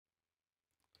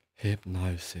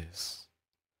Hypnosis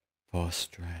for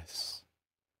stress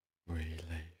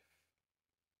relief.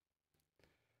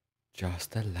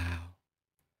 Just allow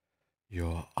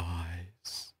your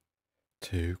eyes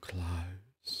to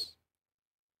close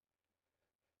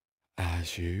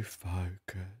as you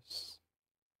focus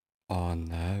on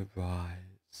the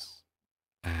rise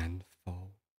and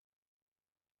fall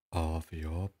of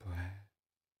your breath.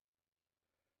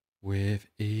 With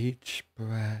each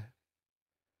breath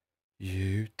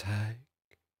you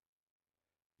take,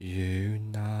 you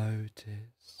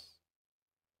notice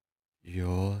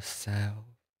yourself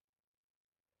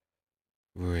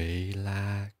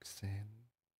relaxing.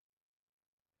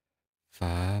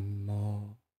 The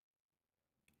more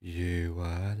you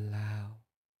allow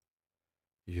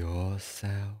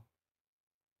yourself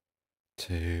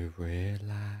to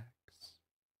relax,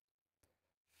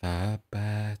 the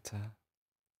better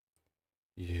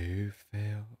you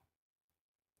feel,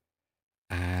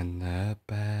 and the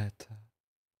better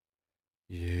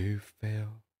you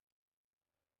feel,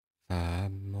 the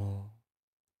more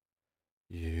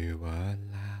you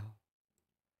allow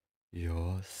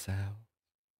yourself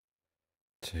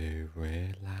to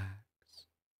relax.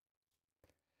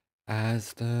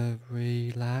 As the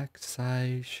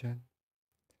relaxation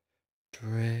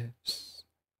drifts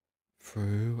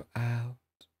throughout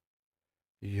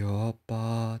your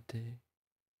body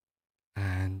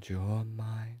and your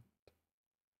mind,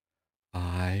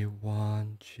 I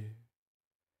want you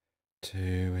to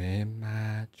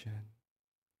imagine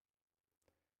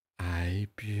a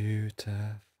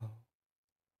beautiful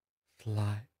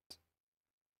flight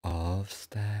of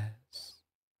stairs,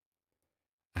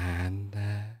 and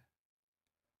there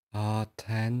are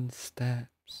 10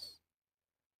 steps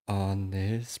on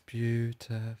this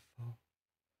beautiful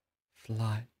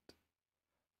flight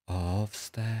of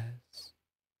stairs,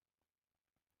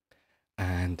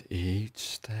 and each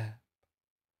step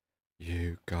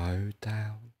you go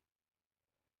down,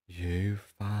 you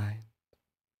find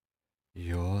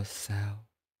yourself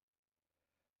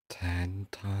 10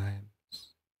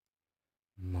 times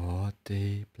more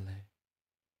deeply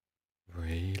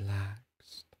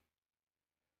relaxed,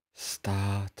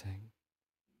 starting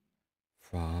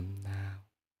from now.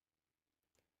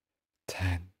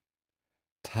 10.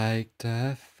 Take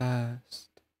the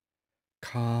first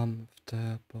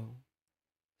comfortable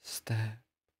step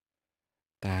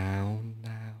down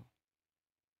now,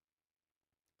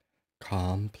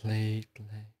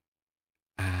 completely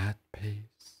at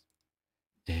peace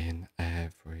in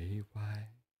every way.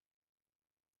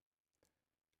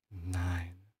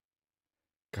 9.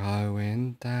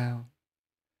 Going down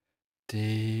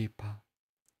deeper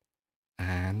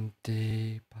and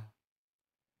deeper,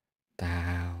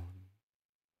 down,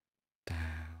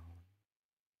 down,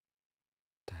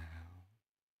 down.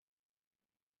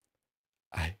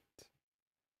 8.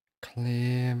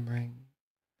 Clearing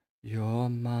your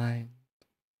mind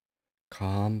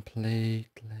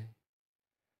completely,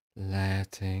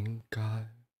 letting go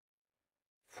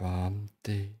from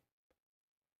deep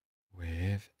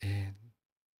within.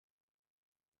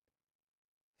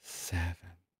 7.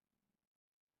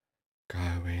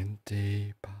 Going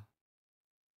deeper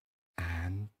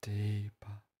and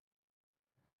deeper,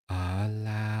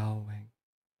 allowing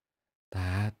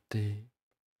that deep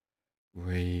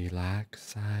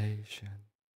relaxation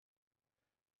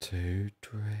to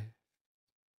drift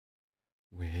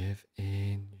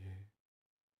within you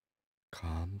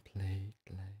completely.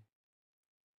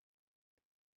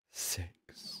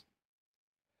 6.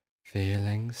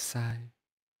 Feeling safe,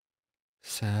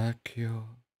 secure,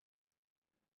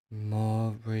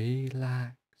 more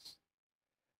relaxed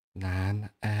than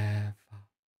ever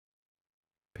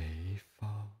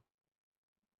before.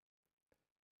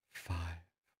 5.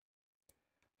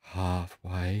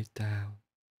 Halfway down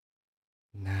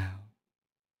now,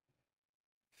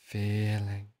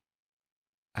 feeling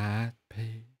at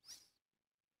peace,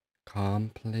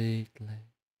 completely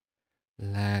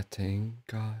letting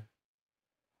go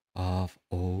of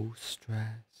all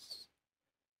stress,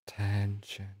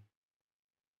 tension,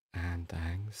 and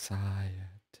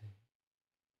anxiety.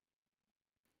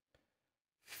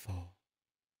 4.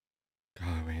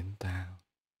 Going down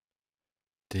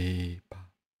deeper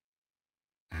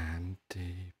and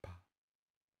deeper,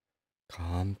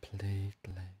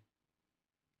 completely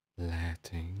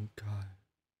letting go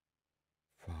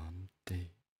from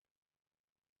deep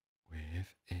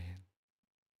within.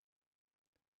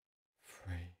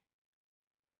 3.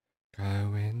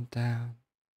 Going down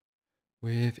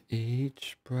with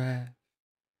each breath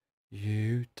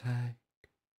you take,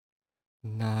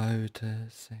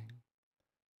 noticing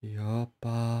your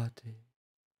body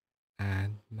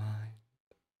and mind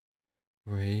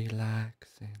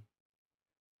relaxing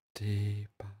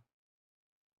deeper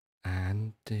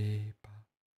and deeper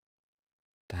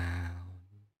down,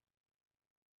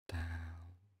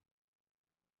 down,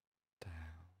 down,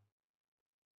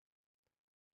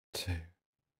 to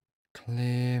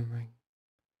clearing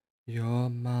your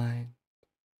mind,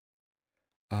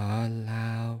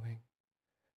 allowing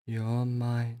your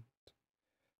mind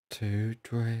to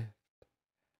drift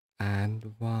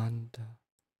and wander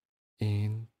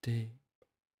in deep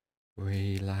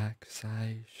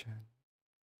relaxation.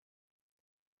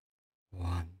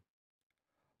 One,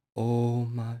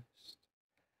 almost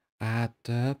at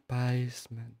the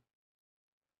basement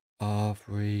of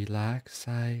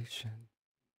relaxation,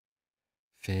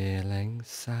 feeling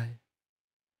safe,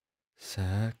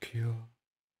 secure,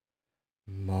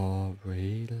 more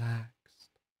relaxed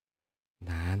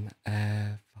than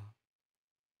ever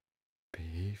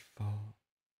before.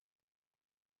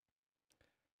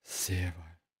 0.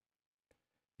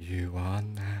 You are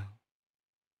now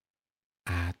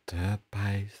at the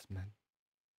basement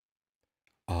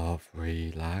of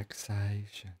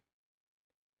relaxation,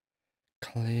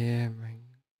 clearing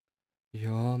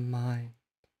your mind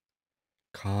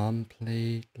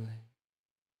completely,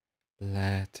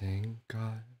 letting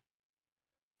go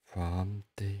from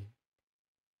deep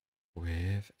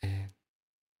within.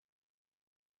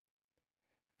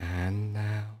 And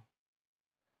now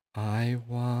I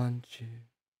want you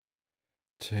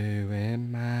to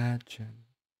imagine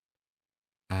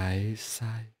a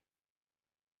safe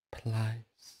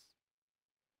place.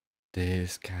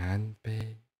 This can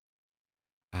be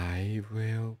a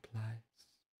real place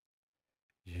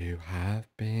you have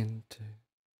been to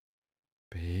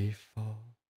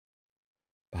before,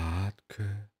 but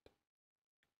could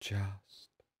just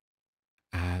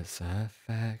as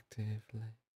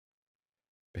effectively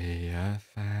be a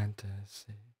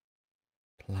fantasy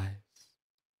place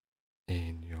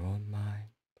in your mind.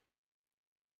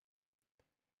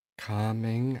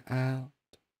 Coming out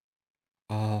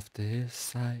of this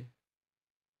safe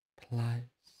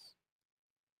place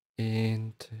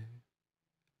into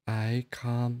a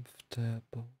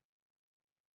comfortable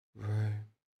room,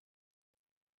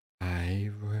 a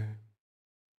room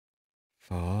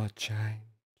for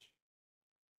change,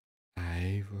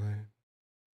 a room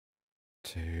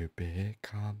to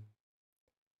become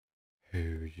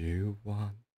who you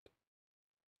want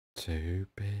to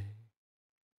be.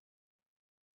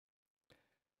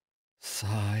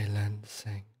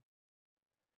 Silencing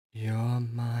your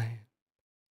mind,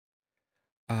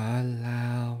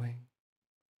 allowing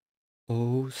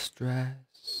all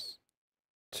stress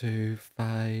to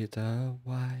fade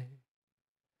away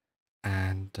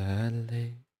and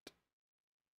delete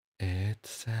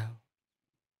itself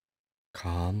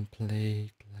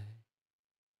completely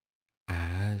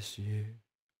as you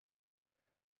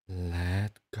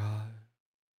let go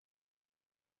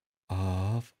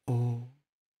of all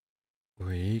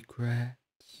regrets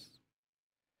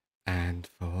and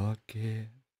forgive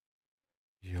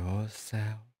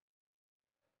yourself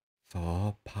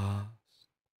for past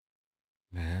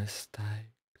mistakes.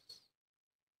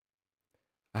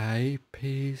 A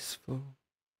peaceful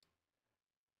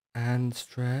and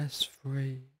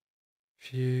stress-free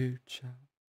future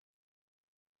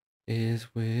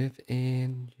is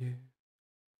within you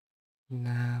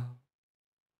now.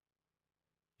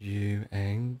 You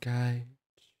engage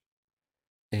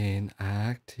in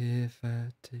activities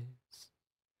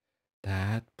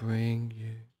that bring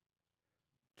you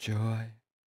joy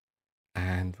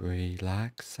and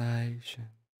relaxation.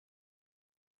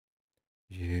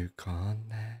 You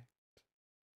connect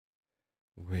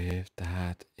with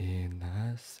that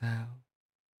inner self,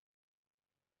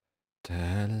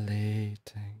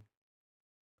 deleting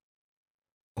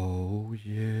all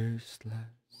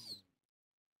useless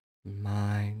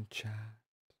mind chat,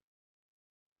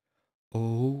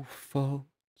 all thoughts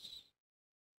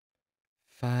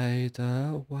fade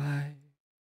away,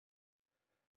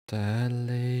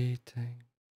 deleting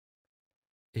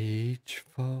each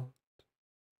thought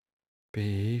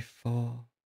before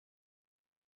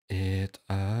it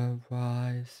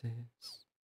arises,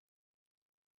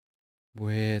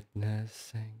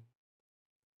 witnessing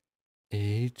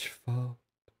each thought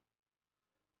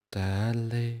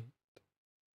delete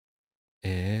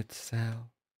itself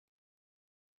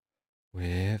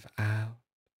without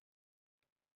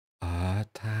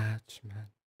attachment,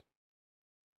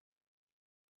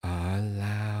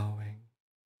 allowing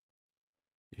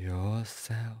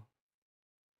yourself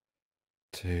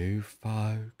to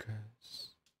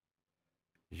focus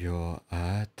your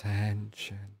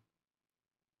attention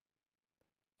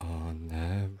on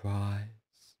the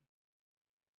rise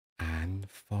and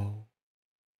fall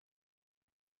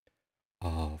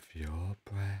of your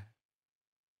breath,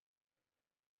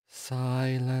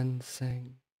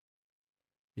 silencing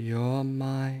your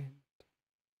mind,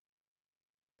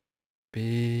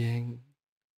 being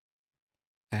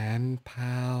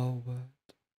empowered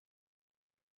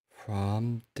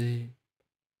from deep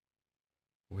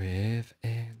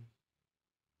within,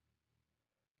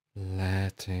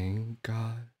 letting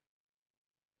go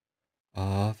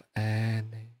of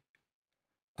any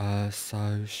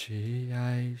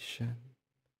association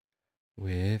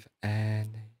with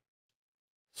any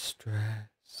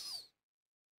stress,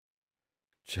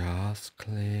 just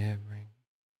clearing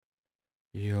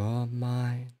your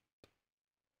mind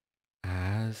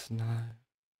as no,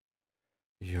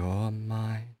 your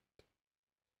mind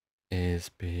is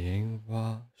being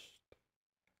washed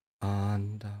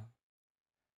under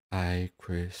a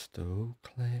crystal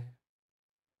clear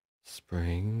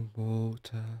spring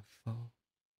waterfall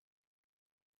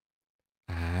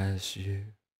as you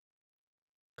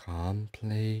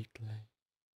completely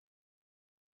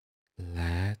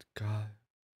let go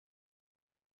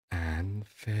and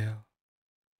feel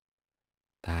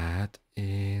that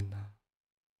inner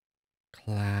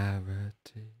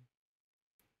clarity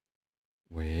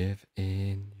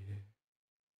within you,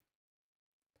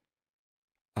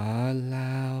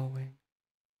 allowing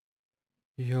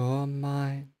your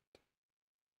mind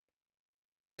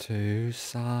to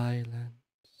silence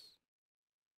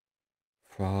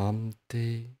from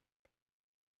deep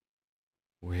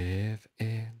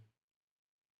within,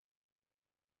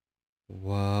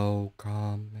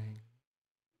 welcoming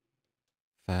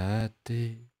the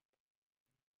deep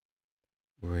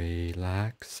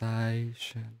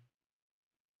relaxation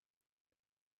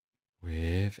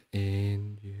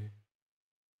within you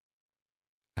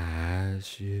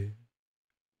as you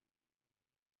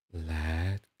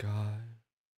let go,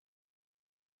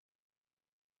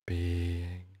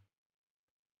 being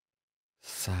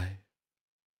safe,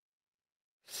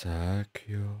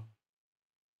 secure,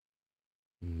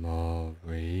 more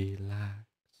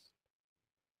relaxed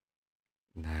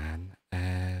than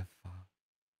ever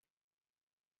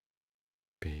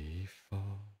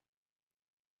before,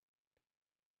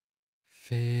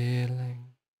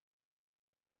 feeling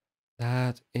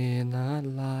that inner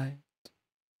light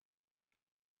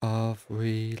of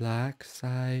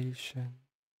relaxation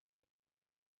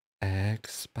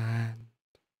expand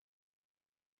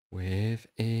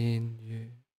within you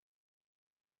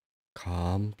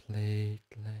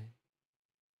completely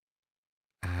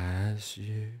as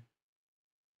you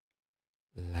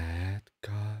let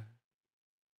go,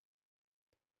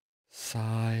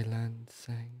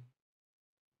 silencing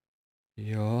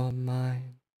your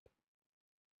mind,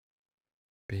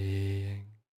 being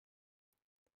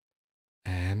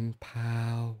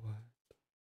empowered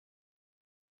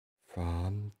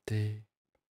from deep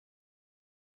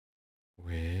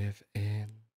within,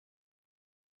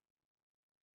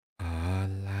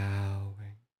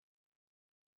 allowing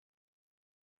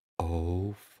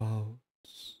all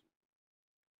faults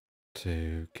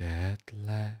to get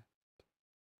left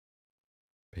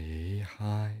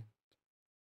behind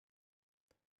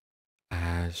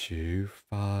as you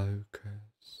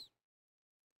focus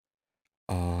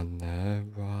on the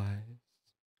rise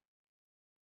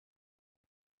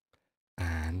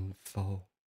and fall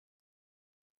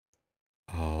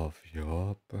of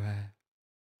your breath,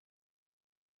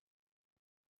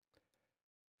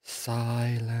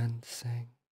 silencing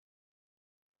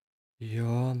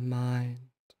your mind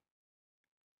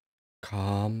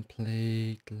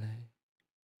completely,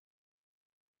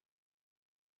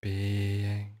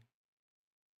 being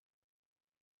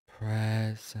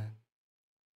present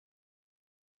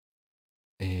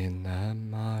in the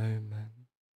moment,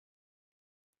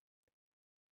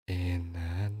 in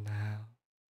the now,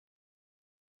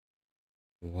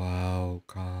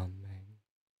 welcoming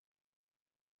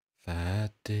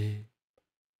the deep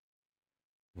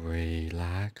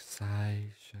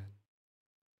relaxation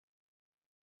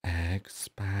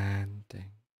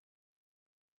expanding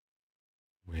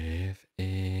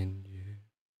within you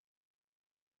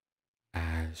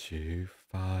as you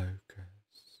focus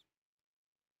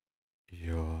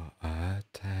your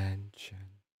attention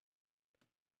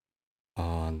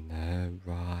on the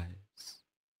rise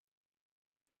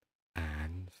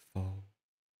and fall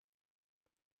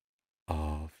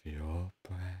of your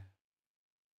breath,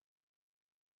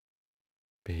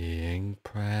 being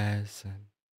present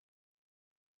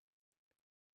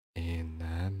in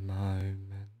the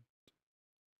moment,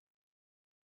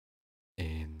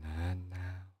 in the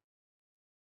now,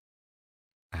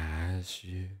 as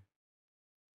you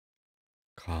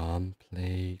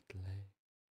completely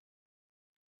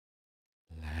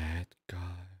let go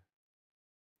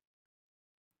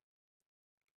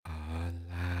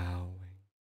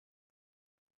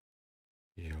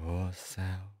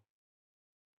yourself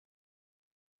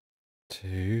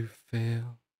to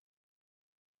feel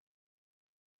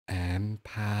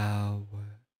empowered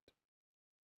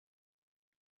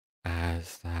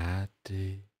as that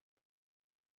deep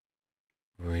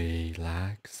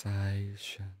relaxation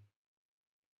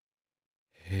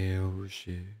heals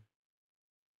you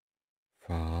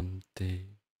from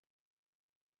deep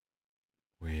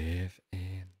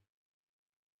within,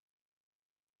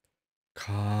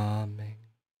 calming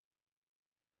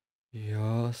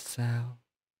yourself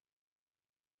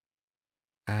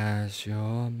as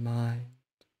your mind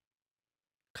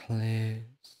clears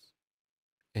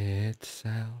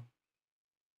itself,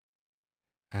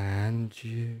 and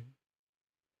you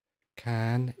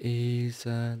can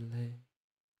easily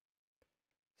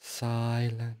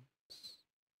silence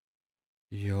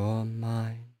your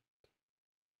mind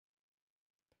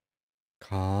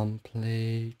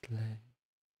completely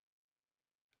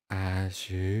as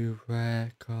you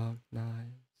recognize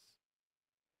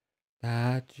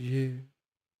that you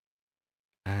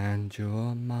and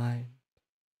your mind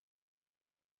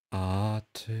are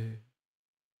two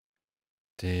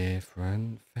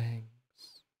different things,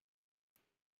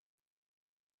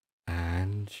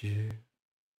 and you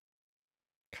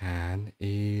can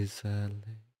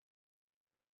easily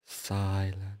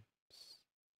silence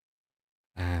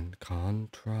and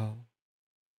control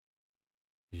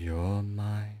your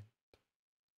mind,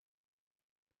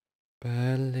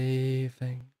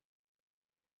 believing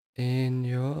in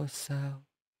yourself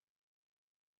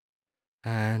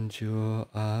and your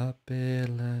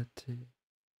ability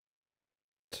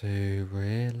to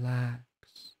relax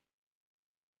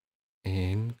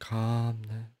in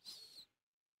calmness,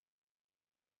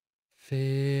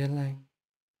 feeling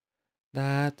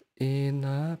that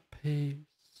inner peace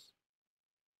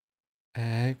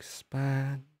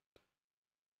expand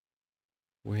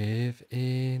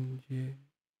within you,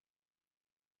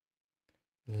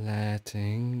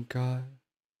 letting go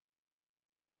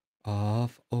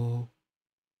of all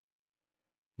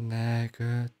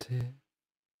negative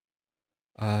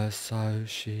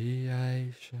associations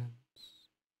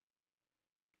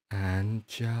and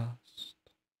just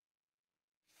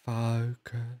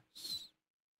focus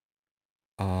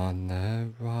on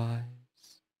the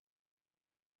rise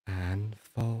and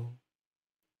fall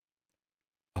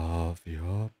of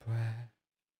your breath,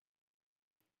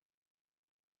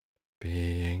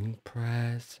 being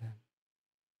present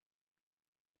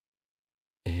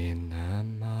in the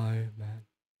moment,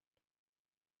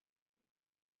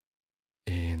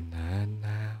 in the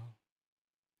now,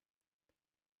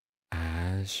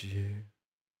 as you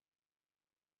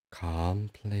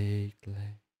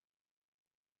completely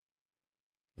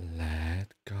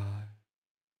let go,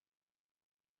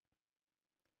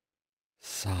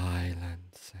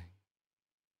 silencing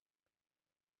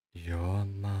your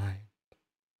mind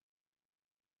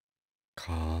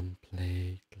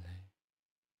completely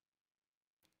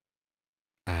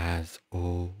as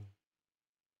all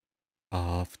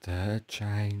of the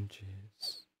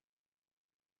changes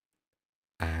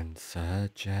and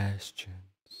suggestions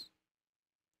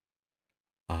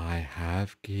I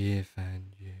have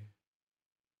given you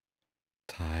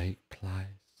take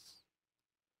place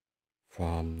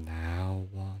from now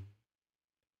on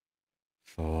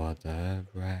for the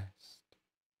rest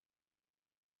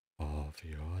of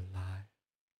your life.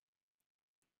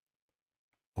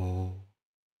 All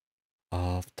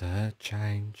of the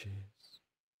changes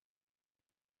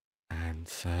and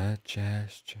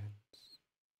suggestions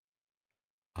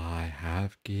I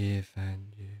have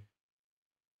given you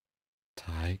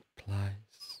take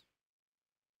place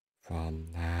from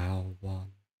now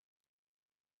on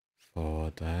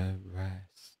for the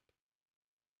rest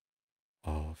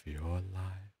of your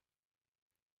life.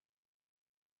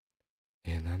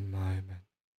 In a moment,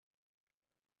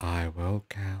 I will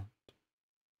count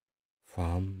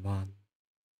from 1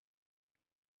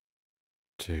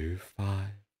 to 5,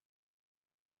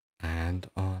 and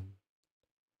on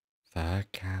the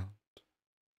count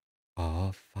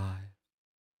of 5,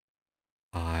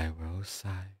 I will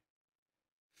say,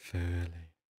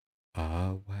 fully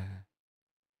aware,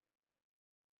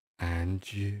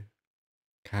 and you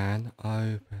can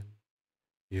open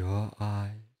your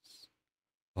eyes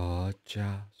or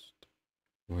just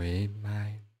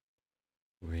remain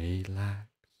relaxed.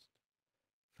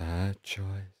 The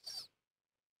choice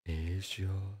is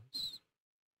yours,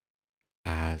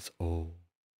 as all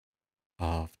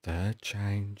of the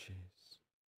changes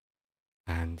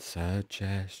and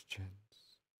suggestions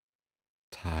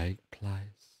take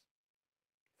place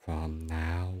from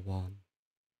now on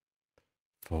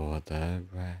for the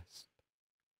rest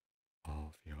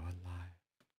of your life.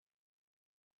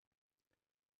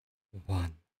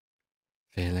 1.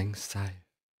 Feeling safe,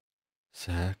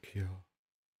 secure,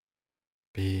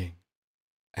 being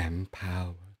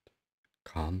empowered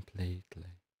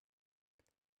completely.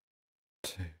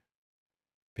 2.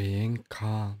 Being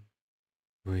calm,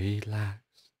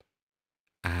 relaxed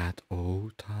at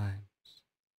all times,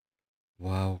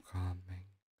 welcoming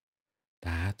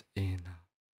that inner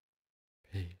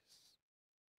peace.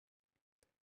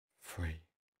 3.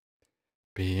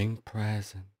 Being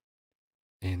present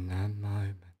in the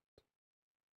moment,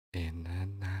 in the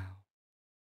now,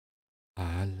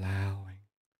 allowing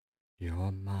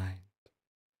your mind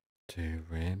to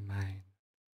remain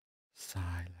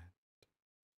silent.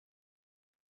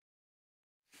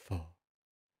 4.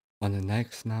 On the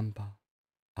next number,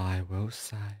 I will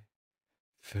say,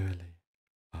 fully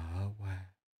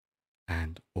aware,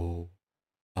 and all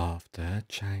of the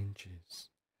changes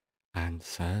and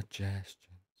suggestions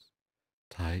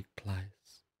take place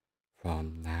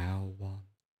from now on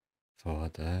for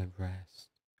the rest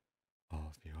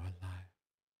of your life.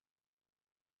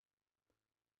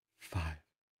 5.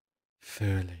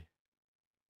 Fully